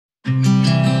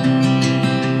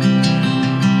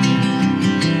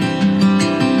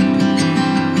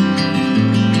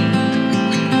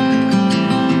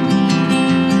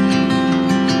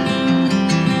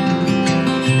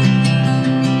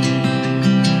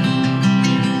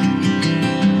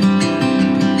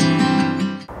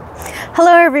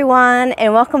Hello everyone,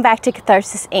 and welcome back to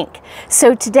Catharsis Inc.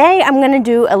 So today I'm going to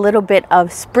do a little bit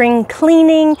of spring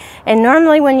cleaning, and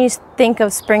normally when you think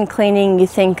of spring cleaning you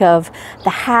think of the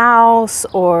house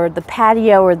or the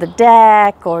patio or the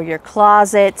deck or your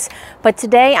closets, but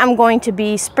today I'm going to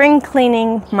be spring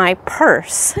cleaning my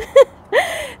purse.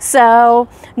 So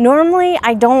normally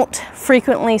I don't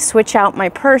frequently switch out my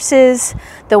purses.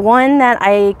 The one that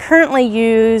I currently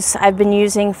use, I've been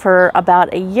using for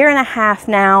about a year and a half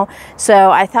now.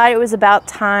 So I thought it was about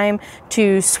time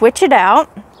to switch it out.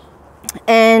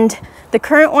 And the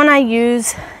current one I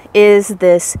use is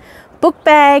this book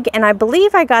bag, and I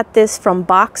believe I got this from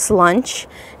Box Lunch,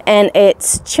 and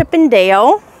it's Chip 'n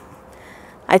Dale.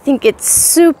 I think it's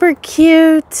super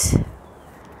cute.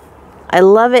 I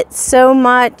love it so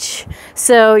much.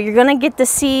 So you're gonna get to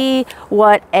see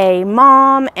what a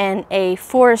mom and a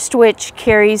forest witch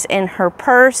carries in her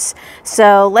purse.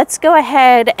 So let's go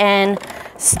ahead and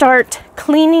start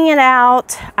cleaning it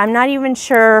out. I'm not even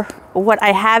sure what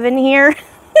I have in here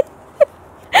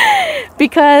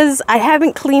because I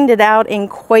haven't cleaned it out in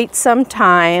quite some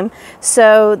time.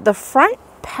 So the front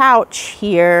pouch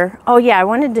here, oh yeah, I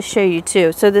wanted to show you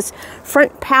too. So this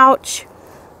front pouch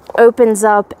opens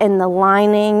up and the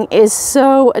lining is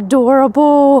so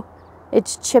adorable.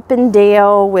 It's Chip 'n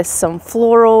Dale with some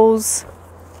florals.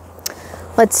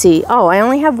 Let's see. Oh, I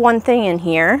only have one thing in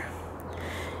here,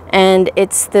 and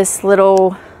it's this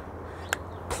little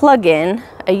plug-in,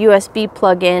 a USB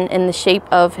plug-in in the shape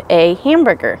of a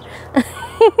hamburger.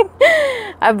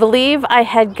 I believe I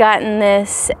had gotten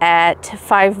this at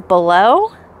Five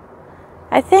Below,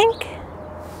 I think.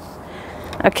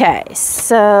 Okay,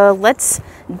 so let's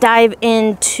dive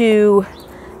into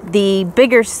the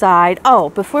bigger side. Oh,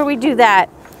 before we do that,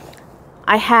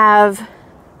 I have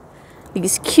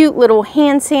these cute little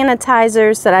hand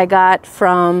sanitizers that I got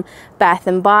from Bath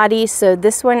 & Body. So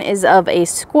this one is of a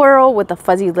squirrel with a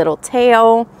fuzzy little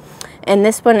tail, and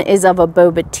this one is of a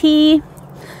boba tea.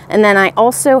 And then I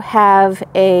also have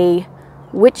a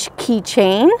witch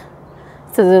keychain.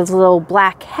 So there's a little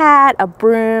black hat, a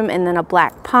broom, and then a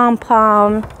black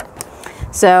pom-pom.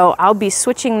 So I'll be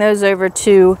switching those over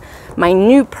to my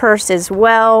new purse as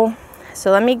well.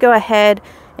 So let me go ahead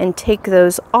and take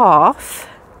those off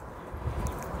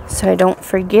so I don't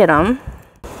forget them.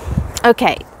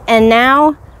 Okay, and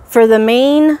now for the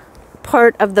main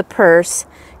part of the purse,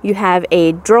 you have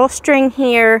a drawstring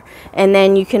here, and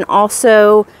then you can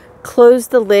also close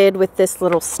the lid with this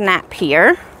little snap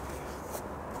here.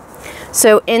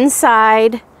 So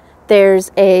inside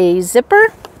there's a zipper,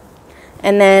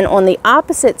 and then on the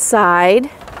opposite side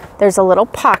there's a little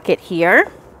pocket here.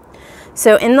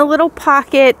 So in the little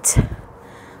pocket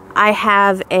I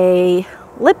have a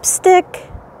lipstick,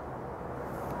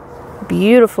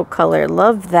 beautiful color,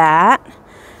 love that.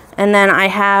 And then I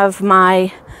have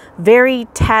my very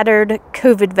tattered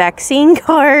COVID vaccine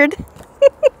card.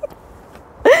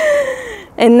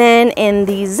 And then in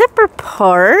the zipper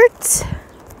part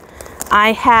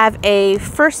I have a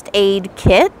first aid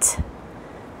kit.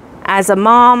 As a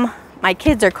mom, my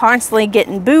kids are constantly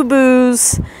getting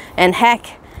boo-boos, and heck,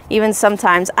 even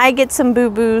sometimes I get some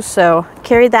boo-boos, so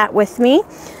carry that with me.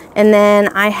 And then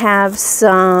I have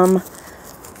some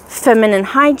feminine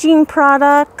hygiene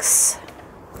products,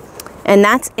 and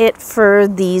that's it for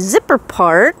the zipper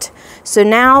part. So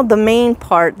now the main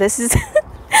part, this is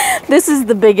this is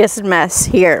the biggest mess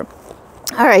here.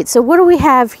 All right, so what do we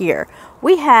have here?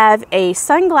 We have a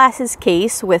sunglasses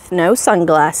case with no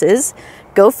sunglasses.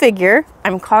 Go figure,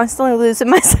 I'm constantly losing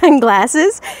my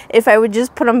sunglasses. If I would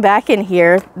just put them back in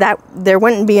here, there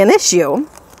wouldn't be an issue.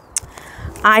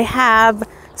 I have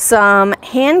some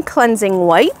hand cleansing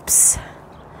wipes.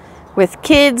 With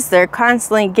kids, they're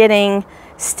constantly getting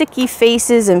sticky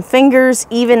faces and fingers,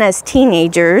 even as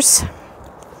teenagers.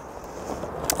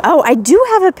 Oh, I do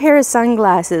have a pair of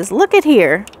sunglasses. Look at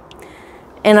here.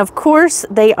 And of course,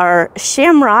 they are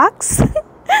shamrocks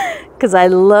because I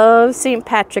love St.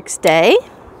 Patrick's Day.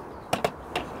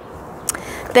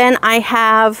 Then I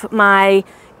have my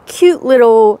cute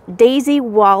little daisy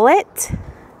wallet.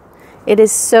 It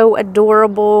is so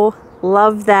adorable.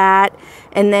 Love that.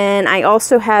 And then I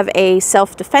also have a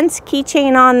self-defense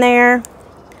keychain on there.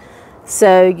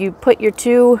 So you put your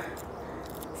two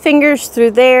fingers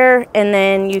through there, and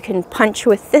then you can punch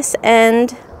with this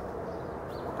end.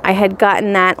 I had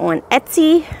gotten that on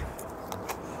Etsy.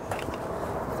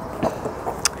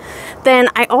 Then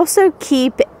I also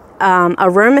keep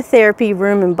aromatherapy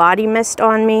room and body mist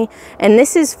on me, and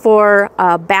this is for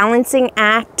a balancing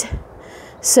act.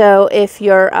 So if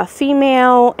you're a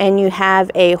female and you have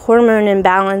a hormone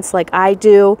imbalance like I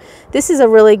do, this is a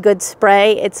really good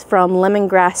spray. It's from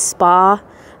Lemongrass Spa.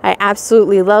 I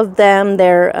absolutely love them.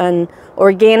 They're an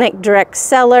organic direct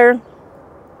seller,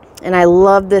 and I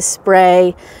love this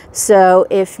spray. So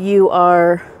if you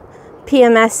are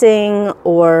PMSing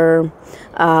or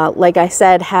like I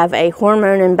said, have a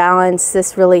hormone imbalance,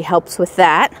 this really helps with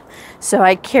that. So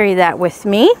I carry that with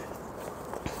me.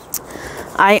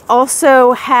 I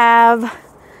also have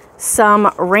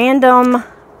some random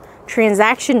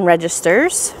transaction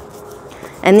registers,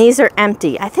 and these are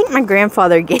empty. I think my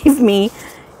grandfather gave me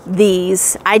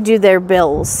these. I do their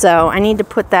bills, so I need to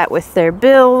put that with their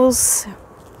bills.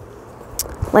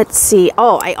 Let's see.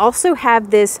 Oh, I also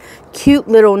have this cute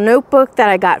little notebook that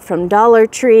I got from Dollar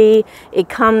Tree. It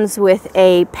comes with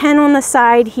a pen on the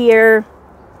side here.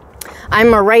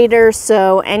 I'm a writer,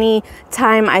 so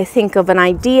anytime I think of an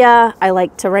idea, I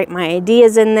like to write my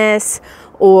ideas in this.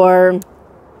 Or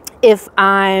if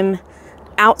I'm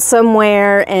out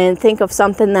somewhere and think of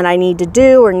something that I need to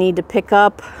do or need to pick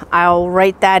up, I'll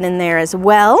write that in there as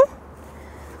well.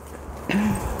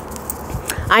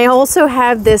 I also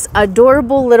have this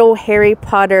adorable little Harry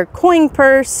Potter coin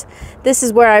purse. This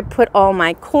is where I put all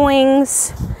my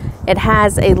coins. It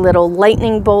has a little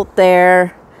lightning bolt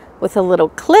there with a little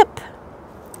clip,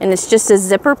 and it's just a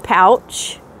zipper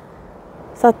pouch.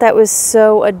 Thought that was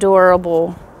so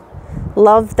adorable.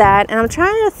 Love that. And I'm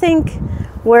trying to think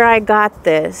where I got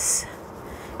this.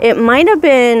 It might have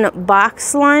been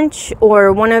Box Lunch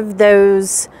or one of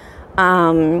those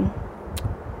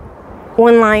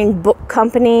online book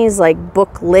companies like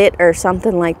Booklit or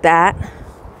something like that.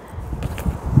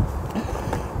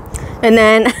 And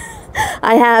then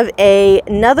I have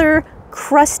another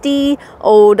crusty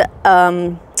old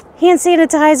hand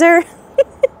sanitizer.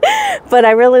 But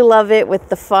I really love it with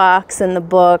the fox and the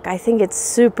book. I think it's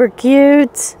super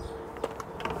cute.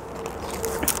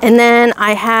 And then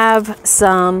I have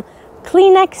some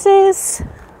Kleenexes.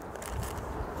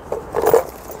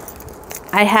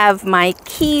 I have my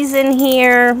keys in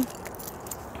here,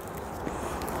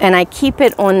 and I keep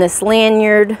it on this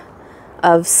lanyard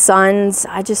of Suns.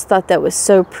 I just thought that was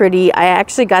so pretty. I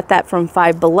actually got that from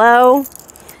Five Below.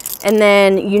 And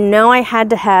then, you know, I had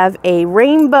to have a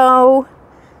rainbow,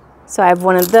 so I have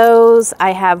one of those.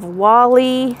 I have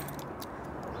Wally.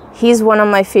 He's one of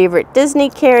my favorite Disney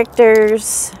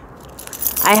characters.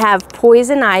 I have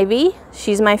Poison Ivy.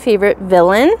 She's my favorite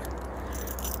villain.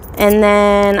 And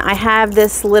then I have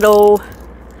this little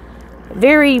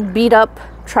very beat up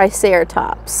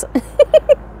Triceratops.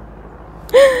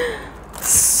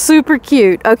 Super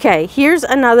cute. Okay, here's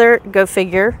another, go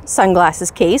figure,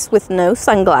 sunglasses case with no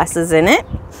sunglasses in it.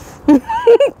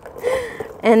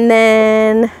 And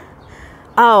then,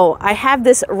 oh, I have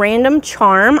this random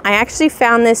charm. I actually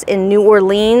found this in New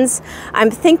Orleans.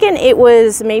 I'm thinking it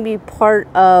was maybe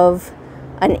part of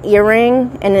an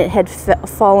earring and it had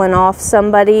fallen off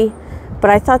somebody,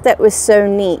 but I thought that was so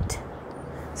neat.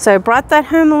 So I brought that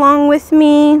home along with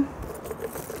me.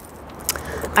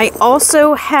 I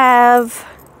also have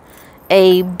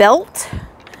a belt.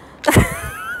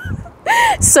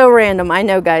 So random, I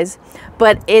know, guys,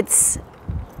 but it's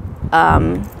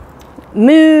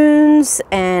moons,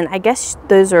 and I guess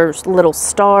those are little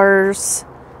stars.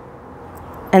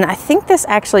 And I think this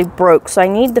actually broke, so I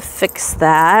need to fix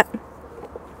that.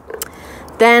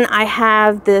 Then I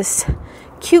have this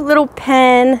cute little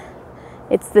pen.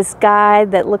 It's this guy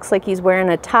that looks like he's wearing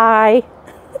a tie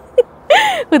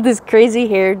with this crazy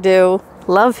hairdo.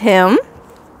 Love him.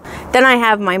 Then I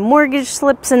have my mortgage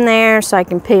slips in there so I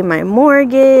can pay my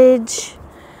mortgage.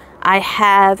 I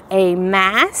have a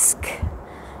mask,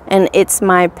 and it's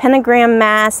my pentagram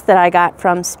mask that I got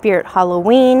from Spirit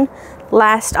Halloween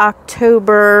last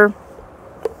October.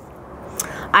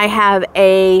 I have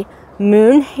a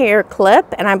moon hair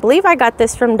clip, and I believe I got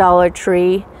this from Dollar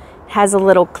Tree. It has a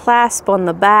little clasp on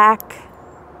the back.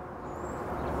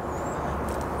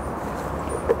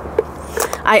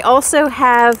 I also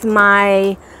have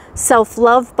my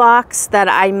self-love box that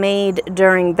I made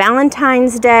during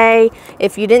Valentine's Day.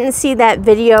 If you didn't see that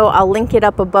video, I'll link it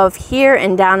up above here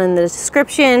and down in the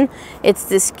description. It's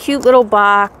this cute little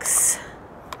box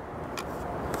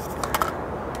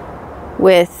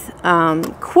with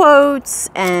quotes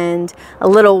and a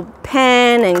little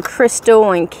pen and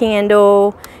crystal and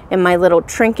candle and my little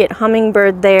trinket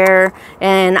hummingbird there.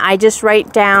 And I just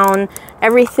write down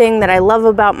everything that I love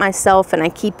about myself and I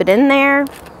keep it in there.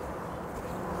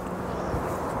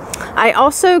 I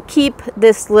also keep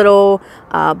this little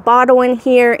bottle in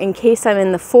here in case I'm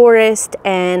in the forest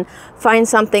and find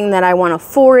something that I want to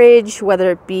forage,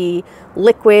 whether it be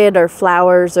liquid or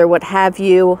flowers or what have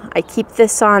you. I keep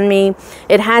this on me.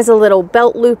 It has a little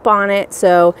belt loop on it,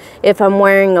 so if I'm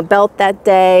wearing a belt that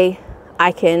day,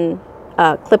 I can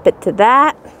clip it to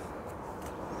that.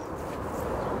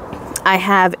 I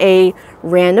have a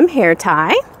random hair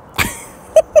tie.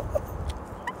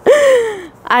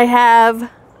 I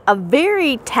have a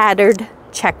very tattered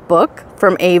checkbook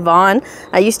from Avon.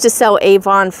 I used to sell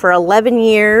Avon for 11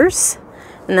 years.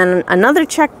 And then another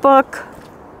checkbook.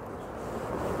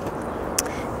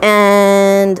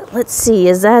 And let's see,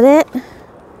 is that it?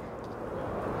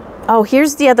 Oh,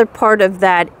 here's the other part of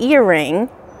that earring.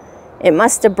 It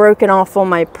must have broken off on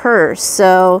my purse.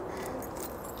 So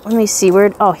let me see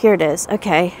where, oh, here it is.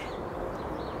 Okay.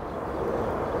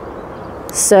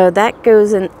 So that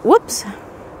goes in, whoops.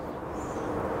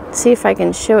 Let's see if I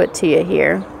can show it to you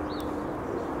here.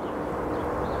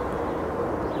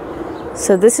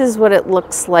 So this is what it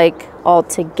looks like all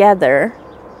together.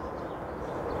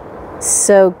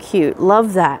 So cute.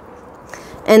 Love that.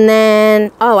 And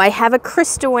then, oh, I have a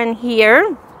crystal in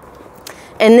here.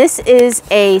 And this is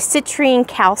a citrine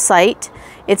calcite.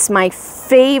 It's my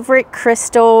favorite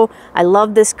crystal. I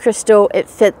love this crystal. It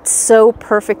fits so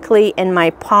perfectly in my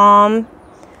palm.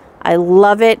 I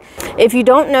love it. If you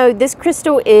don't know, this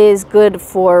crystal is good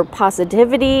for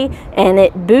positivity, and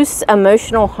it boosts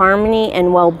emotional harmony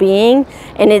and well-being,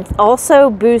 and it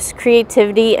also boosts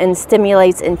creativity and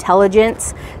stimulates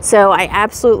intelligence. So I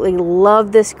absolutely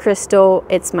love this crystal.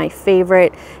 It's my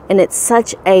favorite, and it's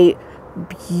such a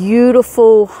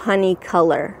beautiful honey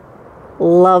color.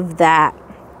 Love that.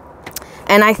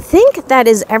 And I think that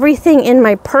is everything in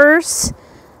my purse.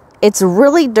 It's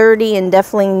really dirty and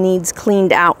definitely needs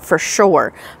cleaned out for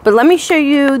sure. But let me show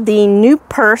you the new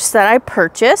purse that I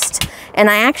purchased.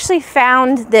 And I actually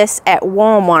found this at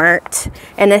Walmart.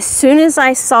 And as soon as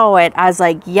I saw it, I was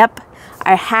like, yep,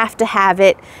 I have to have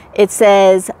it. It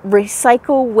says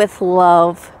recycle with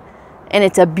love. And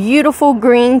it's a beautiful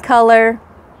green color.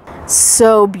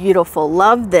 So beautiful.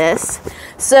 Love this.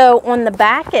 So on the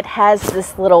back, it has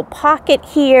this little pocket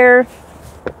here.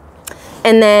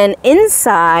 And then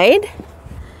inside,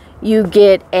 you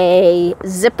get a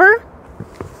zipper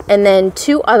and then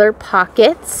 2 other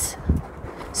pockets.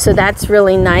 So that's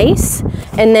really nice.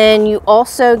 And then you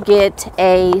also get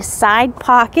a side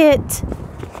pocket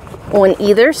on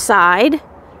either side.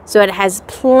 So it has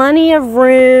plenty of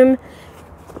room.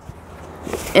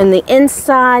 And the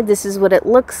inside, this is what it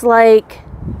looks like.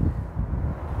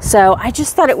 So I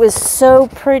just thought it was so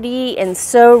pretty and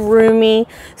so roomy.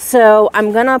 So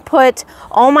I'm gonna put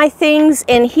all my things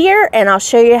in here and I'll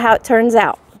show you how it turns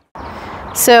out.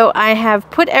 So I have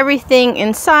put everything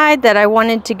inside that I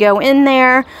wanted to go in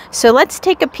there. So let's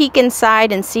take a peek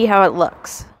inside and see how it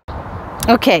looks.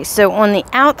 Okay, so on the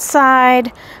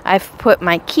outside, I've put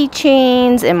my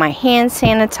keychains and my hand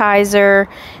sanitizer,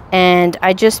 and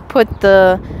I just put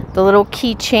the little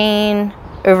keychain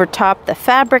over top the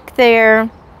fabric there.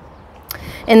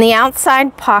 In the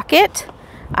outside pocket,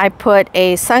 I put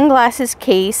a sunglasses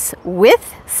case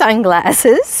with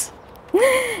sunglasses.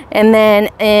 And then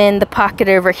in the pocket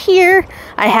over here,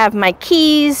 I have my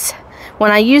keys.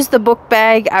 When I used the book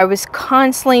bag, I was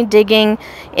constantly digging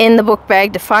in the book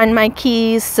bag to find my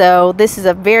keys. So this is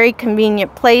a very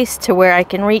convenient place to where I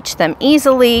can reach them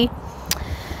easily.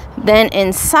 Then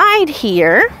inside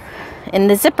here, in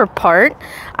the zipper part,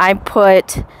 I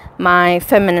put my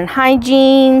feminine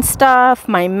hygiene stuff,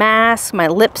 my mask, my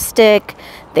lipstick,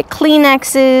 the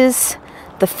Kleenexes,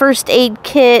 the first aid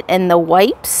kit, and the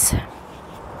wipes.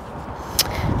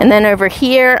 And then over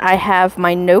here, I have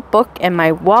my notebook and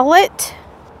my wallet.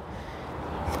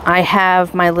 I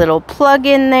have my little plug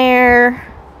in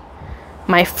there,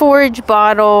 my forage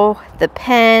bottle, the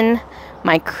pen,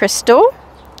 my crystal,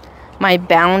 my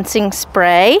balancing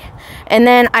spray. And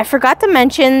then I forgot to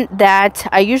mention that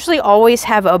I usually always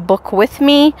have a book with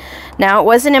me. Now, it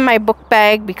wasn't in my book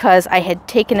bag because I had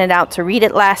taken it out to read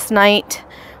it last night.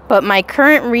 But my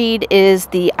current read is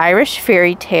the Irish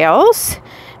Fairy Tales.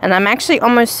 And I'm actually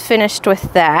almost finished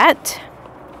with that.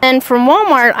 And from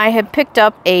Walmart, I had picked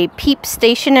up a Peep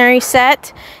stationery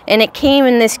set. And it came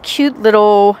in this cute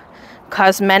little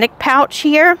cosmetic pouch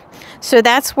here. So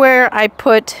that's where I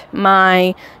put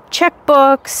my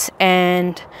checkbooks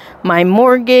and my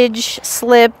mortgage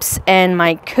slips and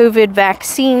my COVID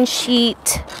vaccine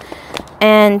sheet.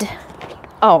 And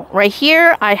oh, right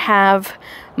here I have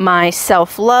my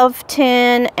self-love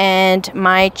tin and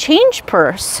my change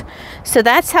purse. So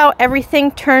that's how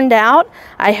everything turned out.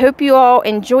 I hope you all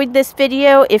enjoyed this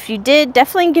video. If you did,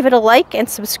 definitely give it a like and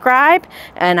subscribe,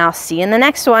 and I'll see you in the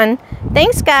next one.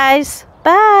 Thanks, guys.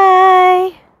 Bye.